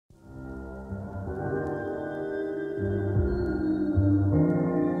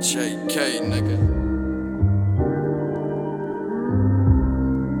Okay, nigga.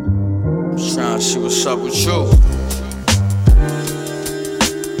 I'm just trying to see what's up with you.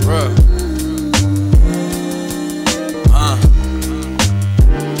 Bruh.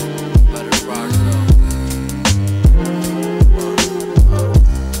 Let it rock though.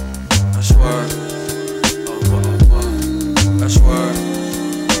 That's word. That's word.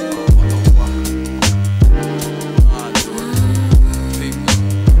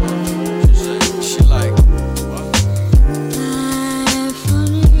 She like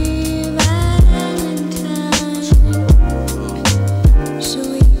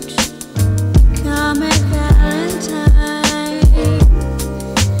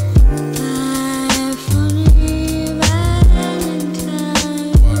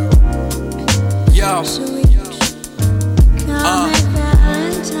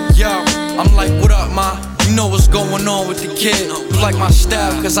Yo, I'm like, what up, ma? You know what's going on with the kid. You like my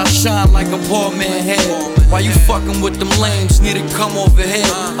style, cause I shine like a ball man head. Why you fucking with them lames? Need to come over here.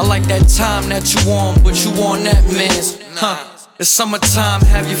 I like that time that you on, but you on that man's. It's summertime,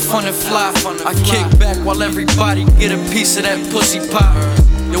 have your fun and fly. I kick back while everybody get a piece of that pussy pie.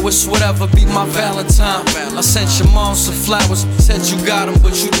 Yo, it's whatever, be my Valentine. I sent your mom some flowers, said you got them,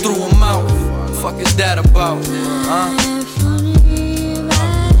 but you threw them out. Fuck is that about,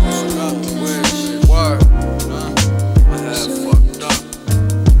 Word. My head fucked up.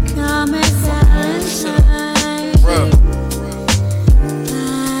 Bro.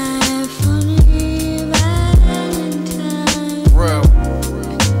 Bro.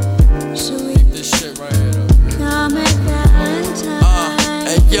 Keep this shit right here up.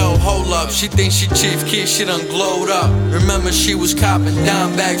 Hey yo, hold up. She thinks she Chief Keef, she done glowed up. Remember she was copping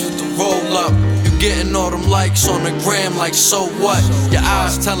dime bags with the roll up. Getting all them likes on the gram, like so what? Your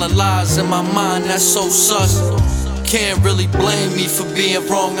eyes telling lies in my mind, that's so sus. Can't really blame me for being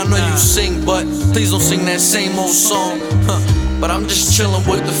wrong. I know you sing, but please don't sing that same old song. But I'm just chilling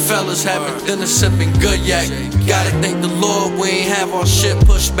with the fellas, having dinner, sipping good yak. Gotta thank the Lord we ain't have our shit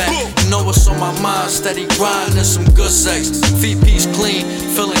pushed back. You know what's on my mind, steady grinding, some good sex. Feet piece clean,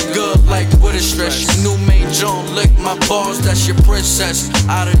 feeling good like with a stretch. New main Joan, lick my balls, that's your princess.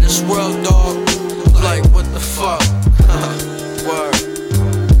 Out of this world, dog. Like, what the fuck?